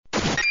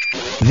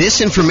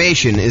This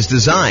information is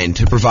designed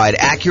to provide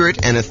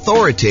accurate and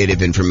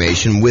authoritative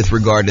information with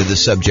regard to the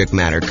subject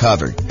matter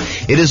covered.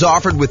 It is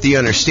offered with the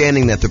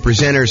understanding that the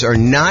presenters are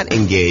not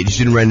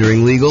engaged in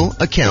rendering legal,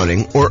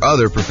 accounting, or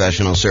other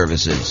professional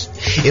services.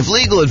 If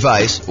legal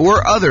advice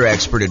or other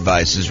expert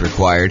advice is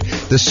required,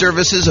 the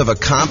services of a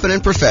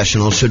competent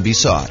professional should be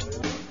sought.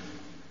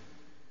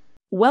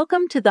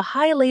 Welcome to the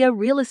Hialeah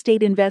Real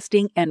Estate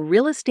Investing and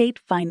Real Estate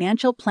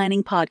Financial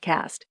Planning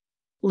Podcast.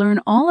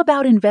 Learn all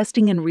about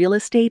investing in real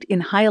estate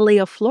in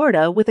Hialeah,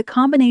 Florida with a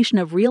combination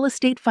of real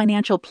estate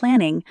financial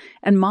planning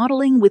and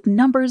modeling with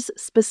numbers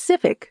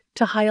specific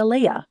to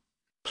Hialeah,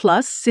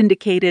 plus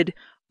syndicated,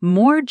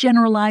 more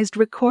generalized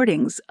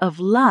recordings of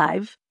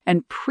live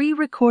and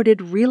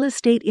pre-recorded real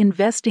estate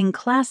investing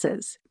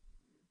classes.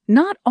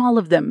 Not all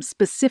of them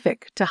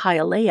specific to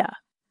Hialeah.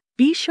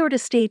 Be sure to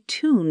stay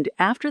tuned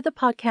after the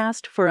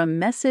podcast for a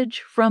message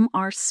from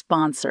our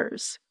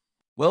sponsors.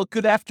 Well,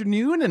 good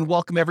afternoon and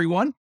welcome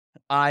everyone.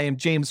 I am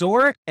James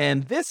Orr,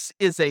 and this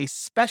is a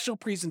special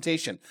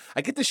presentation.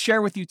 I get to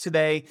share with you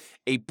today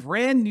a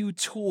brand new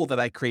tool that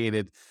I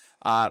created,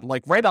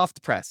 right off the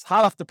press,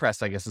 hot off the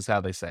press, I guess is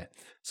how they say it.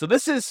 So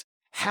this is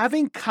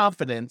having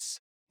confidence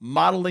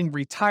modeling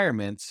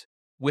retirement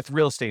with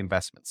real estate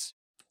investments.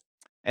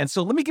 And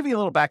so let me give you a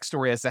little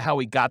backstory as to how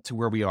we got to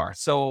where we are.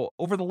 So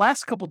over the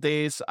last couple of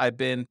days, I've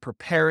been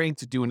preparing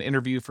to do an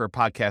interview for a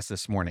podcast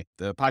this morning.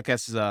 The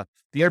podcast is, the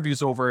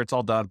interview's over, it's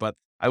all done, but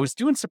I was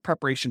doing some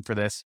preparation for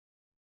this.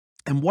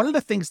 And one of the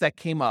things that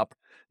came up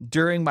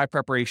during my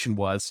preparation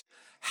was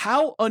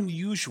how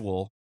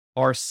unusual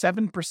are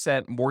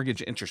 7%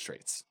 mortgage interest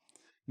rates.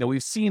 Now,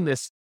 we've seen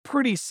this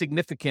pretty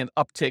significant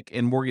uptick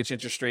in mortgage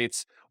interest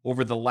rates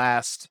over the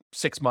last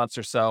 6 months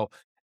or so.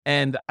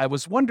 And I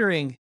was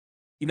wondering,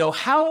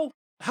 how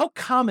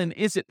common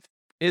is it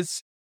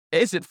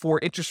for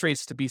interest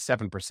rates to be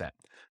 7%?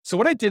 So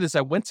what I did is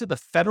I went to the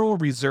Federal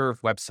Reserve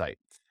website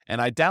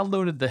and I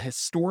downloaded the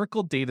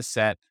historical data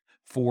set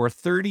for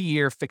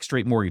 30-year fixed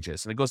rate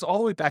mortgages. And it goes all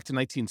the way back to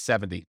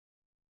 1970.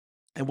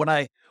 And when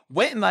I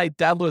went and I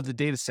downloaded the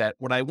data set,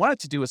 what I wanted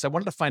to do is I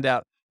wanted to find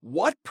out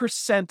what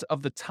percent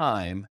of the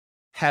time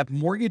have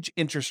mortgage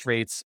interest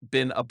rates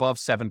been above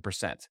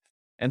 7%.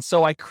 And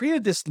so I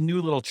created this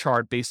new little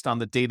chart based on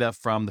the data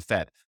from the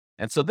Fed.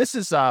 And so this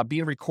is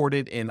being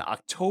recorded in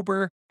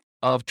October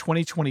of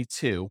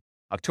 2022,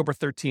 October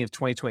 13th,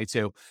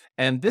 2022.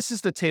 And this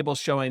is the table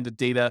showing the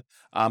data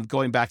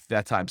going back to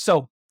that time.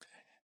 So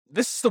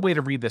this is the way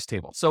to read this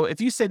table. So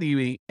if you say to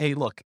me, hey,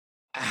 look,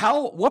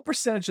 what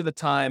percentage of the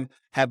time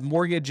have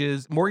mortgage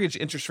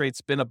interest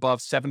rates been above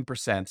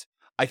 7%?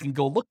 I can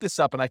go look this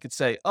up and I could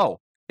say, oh,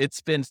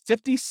 it's been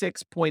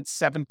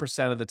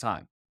 56.7% of the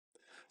time.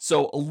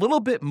 So a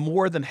little bit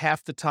more than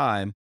half the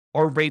time,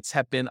 our rates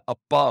have been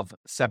above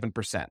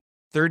 7%,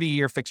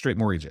 30-year fixed rate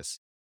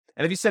mortgages.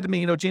 And if you said to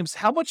me, James,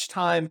 how much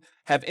time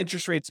have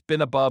interest rates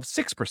been above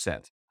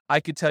 6%? I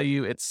could tell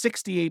you it's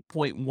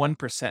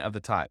 68.1% of the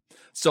time.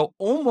 So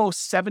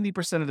almost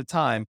 70% of the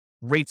time,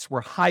 rates were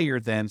higher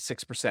than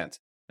 6%.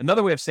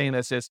 Another way of saying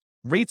this is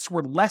rates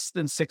were less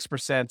than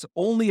 6%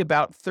 only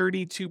about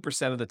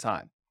 32% of the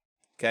time.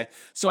 Okay.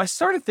 So I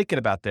started thinking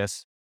about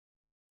this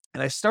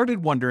and I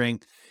started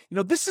wondering,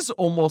 this is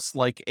almost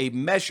like a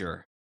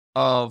measure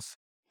of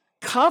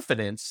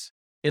confidence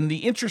in the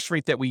interest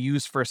rate that we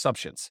use for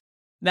assumptions.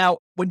 Now,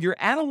 when you're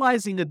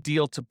analyzing a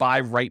deal to buy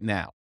right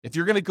now, if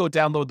you're going to go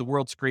download the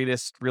world's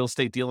greatest real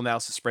estate deal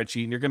analysis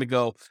spreadsheet and you're going to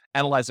go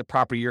analyze a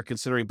property you're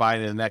considering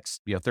buying in the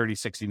next 30,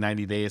 60,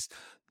 90 days,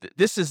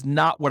 this is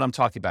not what I'm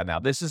talking about now.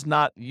 This is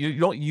not, you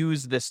don't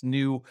use this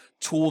new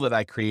tool that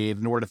I created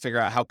in order to figure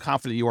out how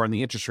confident you are in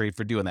the interest rate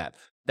for doing that.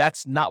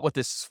 That's not what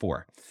this is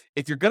for.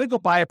 If you're going to go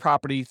buy a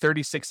property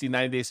 30, 60,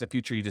 90 days in the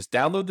future, you just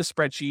download the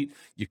spreadsheet,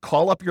 you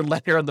call up your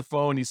lender on the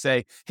phone, you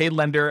say, hey,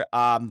 lender,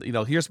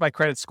 here's my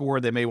credit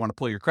score. They may want to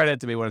pull your credit.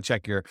 They may want to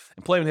check your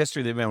employment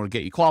history. They may want to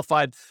get you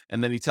qualified.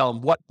 And then you tell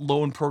them what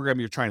loan program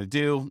you're trying to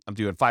do. I'm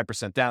doing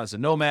 5% down as a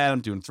nomad.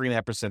 I'm doing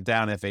 3.5%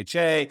 down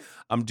FHA.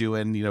 I'm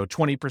doing,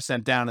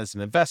 20% down as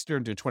an investor.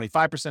 I'm doing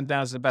 25%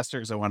 down as an investor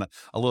because I want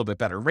a little bit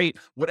better rate.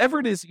 Whatever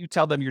it is you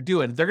tell them you're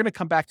doing, they're going to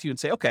come back to you and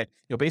say, okay,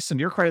 based on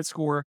your credit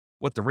score,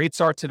 what the rates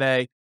are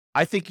today,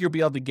 I think you'll be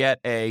able to get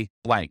a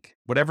blank,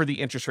 whatever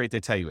the interest rate they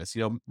tell you is.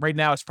 Right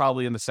now it's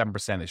probably in the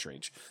 7%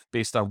 range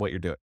based on what you're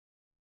doing.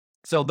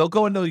 So they'll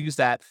go and they'll use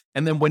that.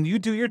 And then when you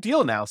do your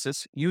deal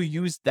analysis, you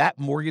use that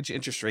mortgage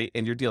interest rate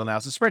in your deal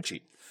analysis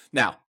spreadsheet.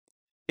 Now,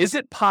 is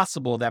it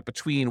possible that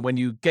between when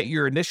you get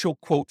your initial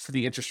quote for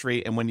the interest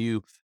rate and when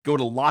you go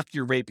to lock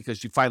your rate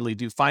because you finally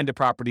do find a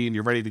property and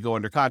you're ready to go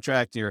under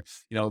contract, and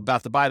you're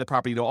about to buy the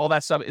property, all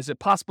that stuff, is it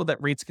possible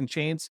that rates can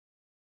change?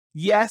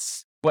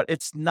 Yes, but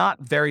it's not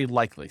very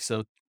likely.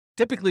 So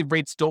typically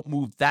rates don't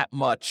move that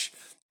much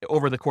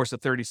over the course of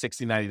 30,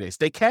 60, 90 days.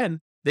 They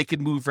can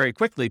move very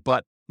quickly,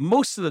 but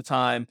most of the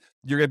time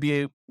you're going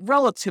to be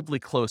relatively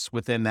close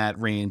within that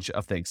range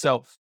of things.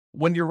 So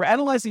when you're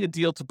analyzing a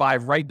deal to buy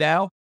right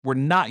now, we're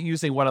not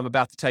using what I'm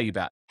about to tell you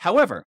about.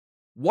 However,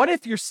 what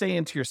if you're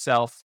saying to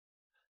yourself,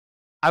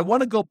 I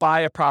want to go buy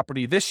a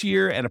property this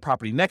year and a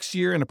property next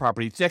year and a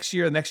property next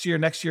year, next year,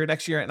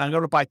 and I'm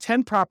going to buy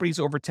 10 properties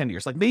over 10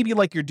 years. Like maybe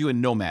like you're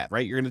doing Nomad,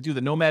 right? You're going to do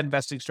the Nomad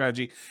investing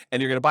strategy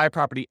and you're going to buy a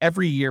property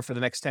every year for the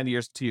next 10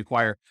 years until you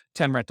acquire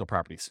 10 rental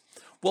properties.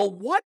 Well,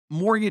 what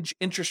mortgage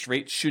interest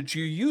rate should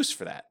you use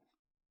for that?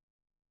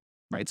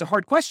 Right? It's a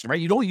hard question, right?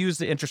 You don't use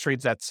the interest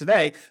rates that's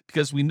today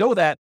because we know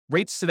that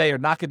rates today are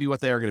not going to be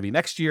what they are going to be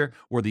next year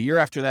or the year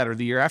after that or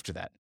the year after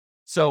that.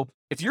 So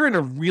if you're in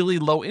a really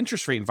low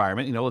interest rate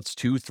environment, it's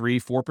 2, 3,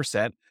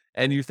 4%,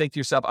 and you think to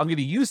yourself, I'm going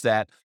to use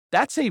that,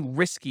 that's a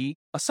risky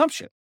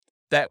assumption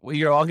that, I'm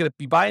going to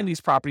be buying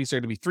these properties.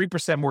 They're going to be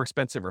 3% more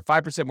expensive or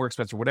 5% more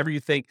expensive, whatever you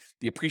think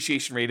the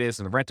appreciation rate is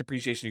and the rent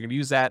appreciation, you're going to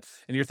use that.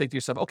 And you're thinking to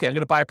yourself, okay, I'm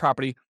going to buy a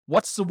property.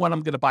 What's the one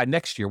I'm going to buy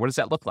next year? What does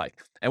that look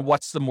like? And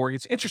what's the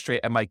mortgage interest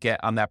rate I might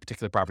get on that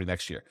particular property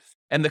next year?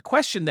 And the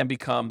question then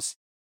becomes,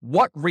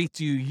 what rate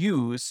do you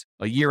use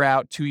a year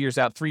out, 2 years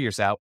out, 3 years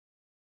out?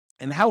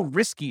 And how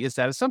risky is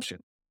that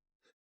assumption?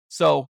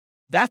 So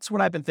that's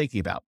what I've been thinking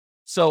about.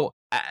 So,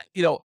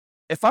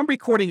 if I'm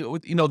recording,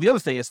 the other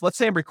thing is, let's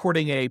say I'm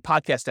recording a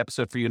podcast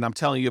episode for you and I'm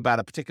telling you about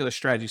a particular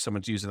strategy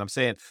someone's using. I'm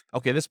saying,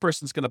 okay, this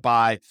person's going to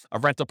buy a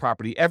rental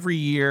property every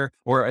year,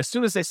 or as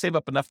soon as they save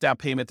up enough down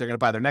payment, they're going to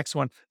buy their next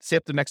one. Save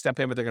up the next down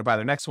payment, they're going to buy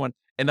their next one.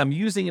 And I'm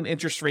using an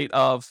interest rate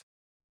of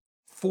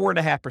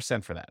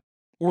 4.5% for that.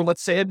 Or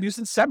let's say I'm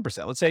using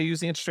 7%. Let's say I use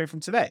the interest rate from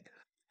today.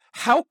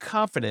 How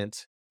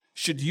confident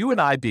should you and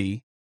I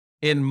be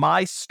in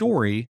my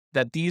story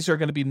that these are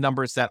going to be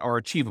numbers that are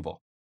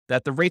achievable,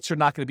 that the rates are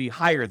not going to be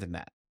higher than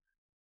that?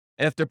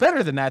 And if they're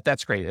better than that,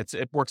 that's great.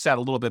 It works out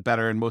a little bit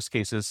better in most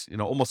cases,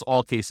 almost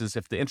all cases.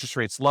 If the interest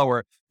rate's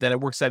lower, then it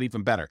works out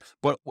even better.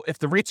 But if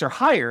the rates are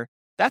higher,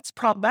 that's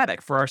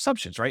problematic for our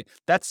assumptions, right?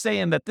 That's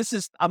saying that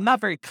I'm not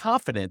very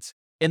confident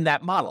in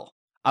that model.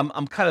 I'm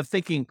kind of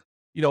thinking,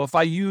 if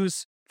I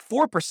use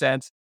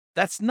 4%,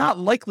 that's not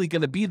likely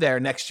going to be there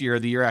next year or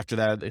the year after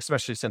that,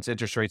 especially since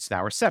interest rates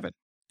now are 7.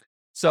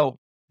 So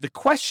the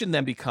question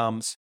then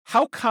becomes,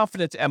 how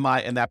confident am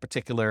I in that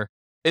particular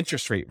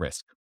interest rate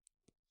risk?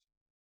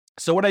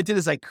 So what I did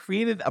is I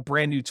created a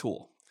brand new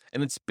tool,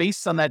 and it's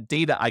based on that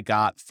data I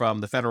got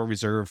from the Federal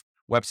Reserve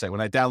website. When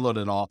I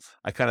downloaded it all,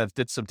 I kind of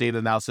did some data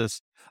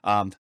analysis,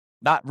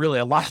 not really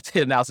a lot of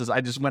data analysis.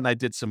 I just went and I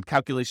did some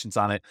calculations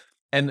on it.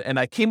 And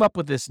I came up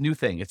with this new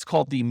thing. It's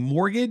called the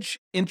Mortgage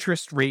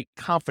Interest Rate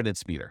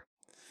Confidence Meter.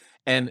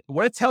 And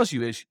what it tells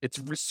you is it's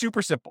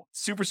super simple,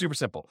 super, super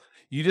simple.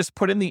 You just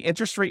put in the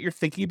interest rate you're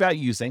thinking about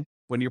using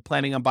when you're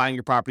planning on buying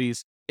your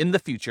properties in the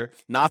future,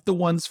 not the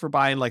ones for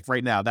buying like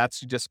right now.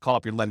 That's, you just call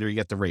up your lender, you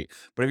get the rate.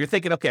 But if you're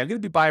thinking, okay, I'm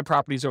going to be buying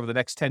properties over the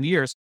next 10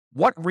 years,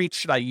 what rate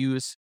should I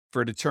use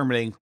for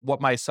determining what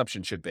my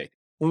assumption should be?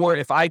 Or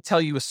if I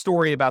tell you a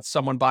story about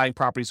someone buying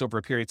properties over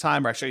a period of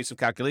time, or I show you some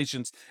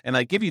calculations and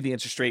I give you the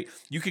interest rate,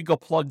 you could go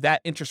plug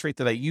that interest rate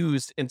that I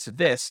used into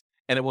this,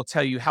 and it will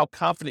tell you how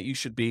confident you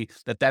should be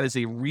that that is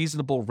a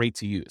reasonable rate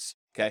to use.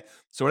 Okay.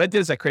 So what I did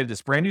is I created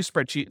this brand new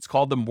spreadsheet. It's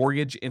called the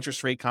Mortgage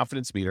Interest Rate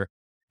Confidence Meter.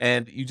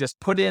 And you just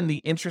put in the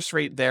interest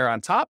rate there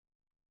on top,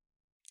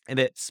 and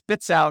it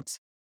spits out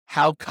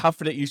how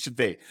confident you should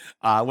be,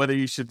 whether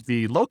you should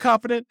be low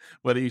confident,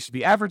 whether you should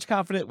be average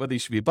confident, whether you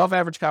should be above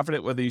average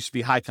confident, whether you should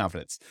be high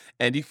confidence.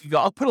 And you can go,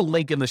 I'll put a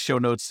link in the show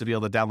notes to be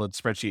able to download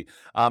the spreadsheet.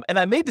 And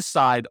I may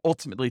decide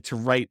ultimately to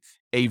write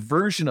a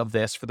version of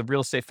this for the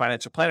Real Estate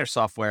Financial Planner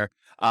software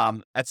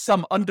at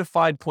some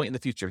undefined point in the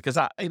future, because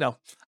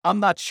I'm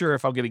not sure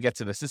if I'm going to get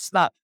to this. It's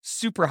not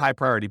super high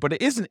priority, but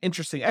it is an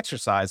interesting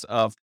exercise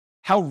of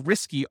how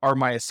risky are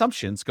my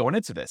assumptions going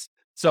into this.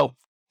 So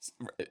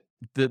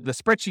the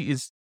spreadsheet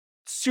is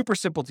super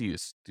simple to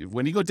use.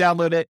 When you go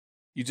download it,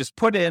 you just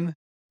put in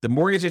the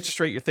mortgage interest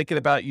rate you're thinking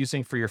about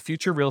using for your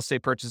future real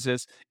estate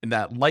purchases in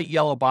that light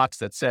yellow box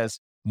that says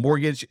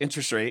mortgage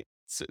interest rate.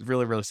 It's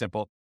really, really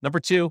simple. Number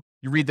 2,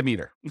 you read the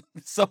meter.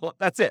 So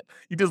that's it.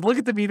 You just look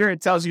at the meter.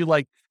 It tells you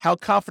like how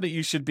confident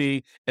you should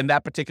be in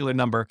that particular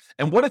number.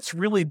 And what it's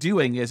really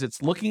doing is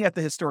it's looking at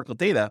the historical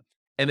data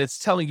and it's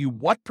telling you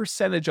what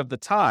percentage of the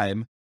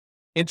time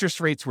interest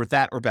rates were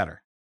that or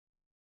better.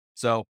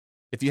 So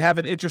if you have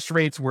an interest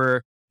rates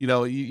where,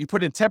 you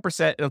put in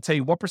 10%, it'll tell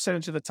you what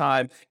percentage of the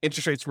time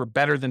interest rates were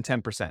better than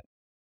 10%.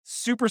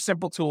 Super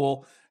simple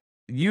tool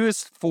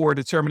used for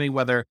determining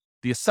whether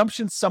the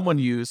assumptions someone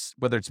used,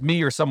 whether it's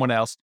me or someone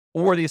else,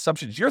 or the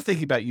assumptions you're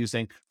thinking about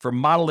using for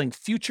modeling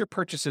future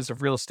purchases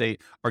of real estate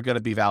are going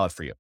to be valid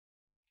for you.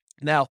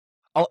 Now,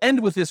 I'll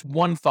end with this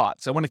one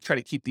thought. So I want to try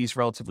to keep these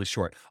relatively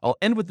short. I'll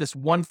end with this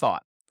one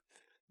thought.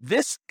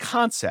 This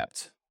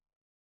concept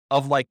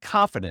of like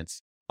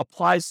confidence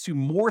applies to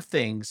more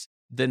things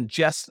than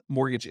just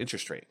mortgage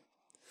interest rate.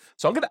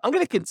 So I'm going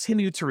to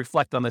continue to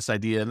reflect on this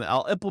idea, and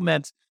I'll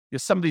implement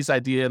some of these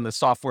ideas in the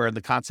software and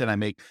the content I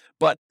make.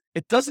 But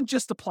it doesn't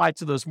just apply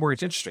to those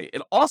mortgage interest rate.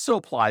 It also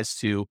applies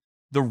to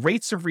the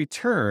rates of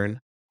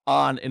return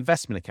on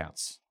investment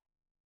accounts.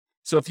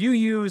 So if you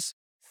use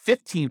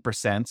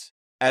 15%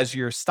 as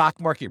your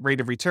stock market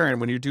rate of return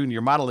when you're doing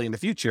your modeling in the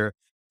future,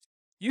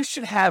 you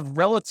should have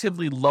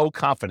relatively low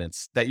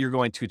confidence that you're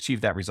going to achieve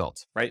that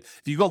result, right?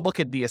 If you go look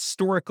at the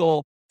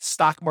historical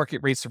stock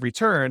market rates of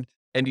return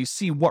and you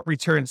see what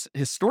returns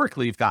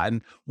historically you've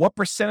gotten, what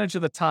percentage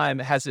of the time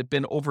has it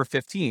been over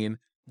 15?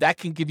 That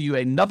can give you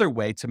another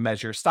way to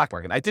measure stock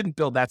market. I didn't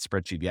build that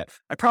spreadsheet yet.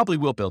 I probably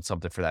will build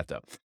something for that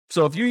though.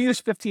 So if you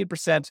use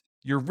 15%,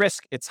 your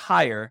risk, it's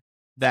higher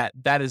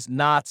that is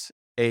not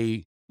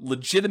a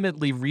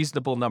legitimately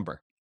reasonable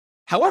number.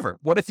 However,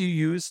 what if you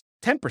use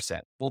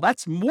 10%? Well,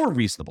 that's more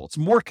reasonable. It's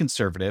more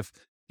conservative.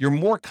 You're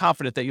more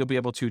confident that you'll be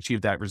able to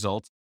achieve that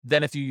result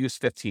than if you use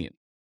 15.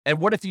 And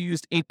what if you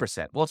used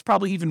 8%? Well, it's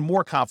probably even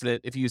more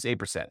confident if you use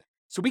 8%.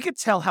 So we could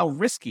tell how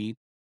risky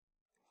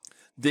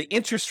the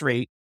interest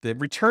rate, the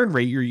return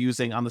rate you're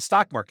using on the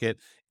stock market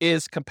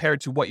is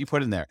compared to what you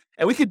put in there.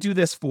 And we could do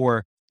this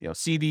for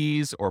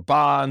CDs or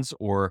bonds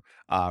or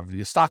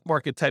the stock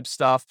market type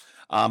stuff.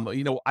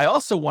 I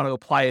also want to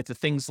apply it to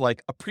things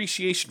like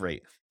appreciation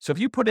rate. So if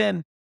you put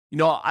in,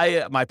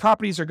 my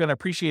properties are going to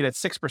appreciate at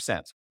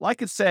 6%. Well, I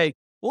could say,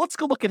 well, let's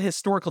go look at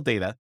historical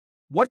data.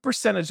 What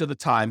percentage of the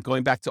time,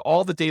 going back to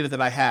all the data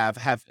that I have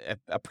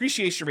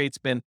appreciation rates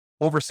been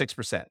over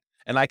 6%?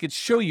 And I could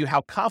show you how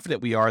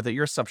confident we are that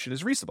your assumption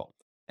is reasonable.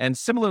 And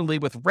similarly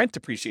with rent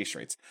appreciation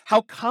rates,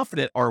 how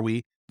confident are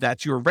we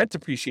that your rent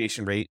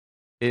appreciation rate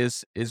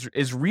is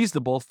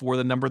reasonable for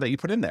the number that you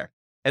put in there?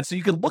 And so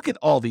you can look at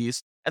all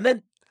these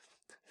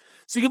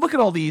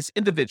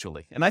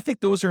individually. And I think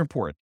those are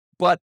important.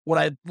 But what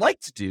I'd like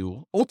to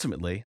do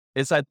ultimately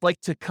is I'd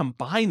like to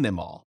combine them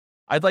all.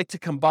 I'd like to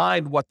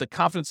combine what the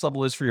confidence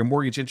level is for your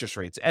mortgage interest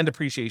rates and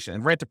appreciation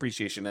and rent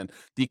appreciation and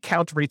the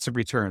account rates of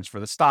returns for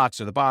the stocks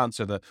or the bonds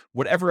or the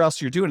whatever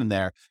else you're doing in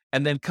there,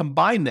 and then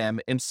combine them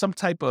in some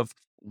type of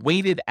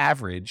weighted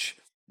average,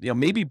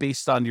 maybe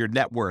based on your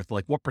net worth,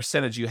 like what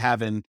percentage you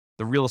have in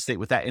the real estate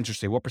with that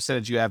interest rate, what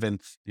percentage you have in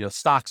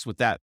stocks with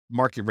that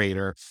market rate,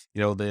 or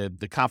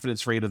the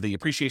confidence rate of the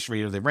appreciation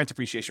rate or the rent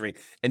appreciation rate,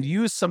 and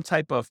use some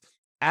type of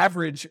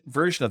average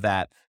version of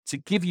that to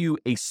give you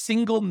a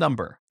single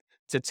number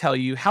to tell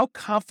you how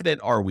confident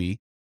are we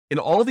in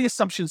all the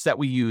assumptions that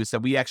we use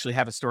that we actually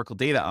have historical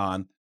data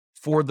on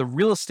for the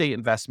real estate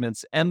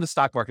investments and the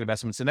stock market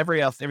investments and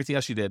everything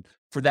else you did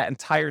for that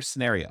entire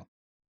scenario.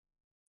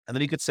 And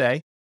then you could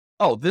say,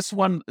 oh, this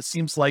one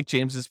seems like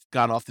James has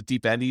gone off the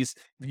deep end. He's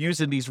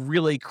using these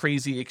really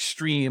crazy,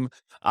 extreme,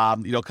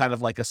 kind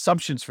of like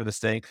assumptions for this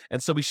thing.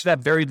 And so we should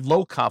have very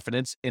low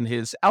confidence in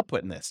his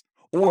output in this.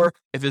 Or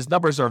if his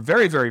numbers are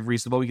very, very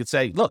reasonable, we could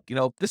say, look,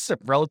 this is a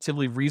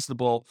relatively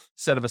reasonable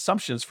set of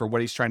assumptions for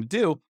what he's trying to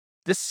do.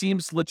 This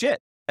seems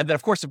legit. And then,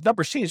 of course, if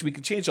numbers change, we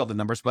can change all the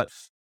numbers. But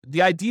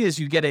the idea is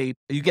you get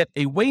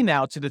a way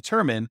now to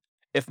determine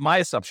if my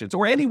assumptions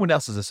or anyone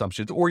else's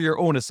assumptions or your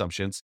own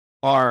assumptions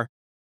are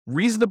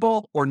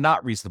reasonable or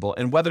not reasonable,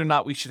 and whether or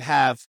not we should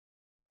have,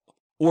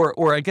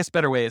 or I guess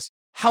better way is,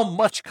 how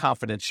much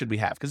confidence should we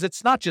have? Because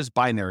it's not just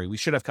binary. We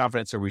should have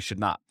confidence or we should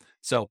not.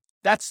 So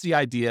that's the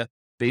idea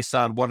based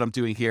on what I'm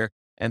doing here.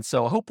 And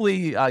so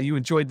hopefully you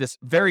enjoyed this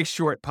very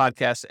short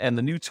podcast and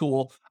the new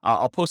tool.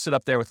 I'll post it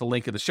up there with the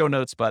link in the show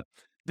notes. But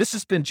this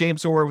has been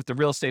James Orr with the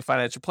Real Estate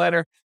Financial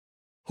Planner.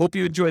 Hope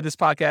you enjoyed this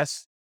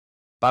podcast.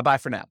 Bye-bye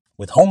for now.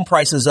 With home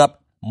prices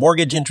up,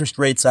 mortgage interest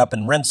rates up,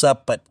 and rents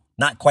up, but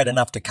not quite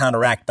enough to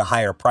counteract the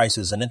higher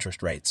prices and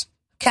interest rates,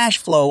 cash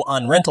flow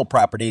on rental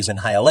properties in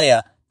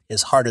Hialeah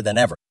is harder than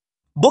ever.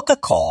 Book a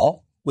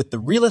call with the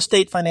Real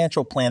Estate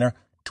Financial Planner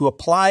to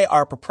apply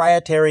our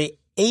proprietary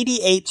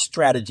 88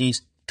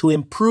 strategies to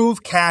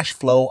improve cash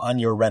flow on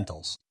your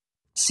rentals.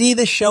 See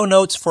the show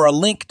notes for a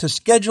link to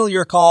schedule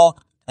your call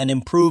and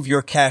improve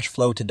your cash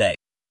flow today.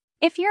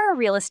 If you're a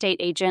real estate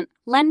agent,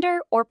 lender,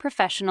 or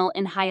professional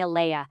in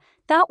Hialeah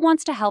that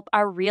wants to help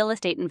our real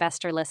estate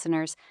investor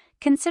listeners,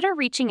 consider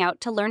reaching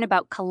out to learn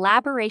about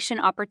collaboration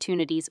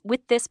opportunities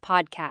with this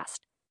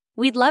podcast.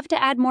 We'd love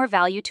to add more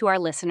value to our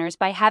listeners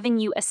by having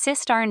you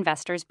assist our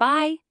investors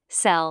buy,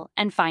 sell,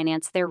 and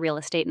finance their real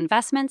estate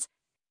investments.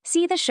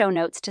 See the show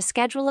notes to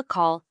schedule a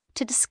call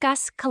to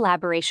discuss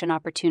collaboration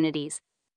opportunities.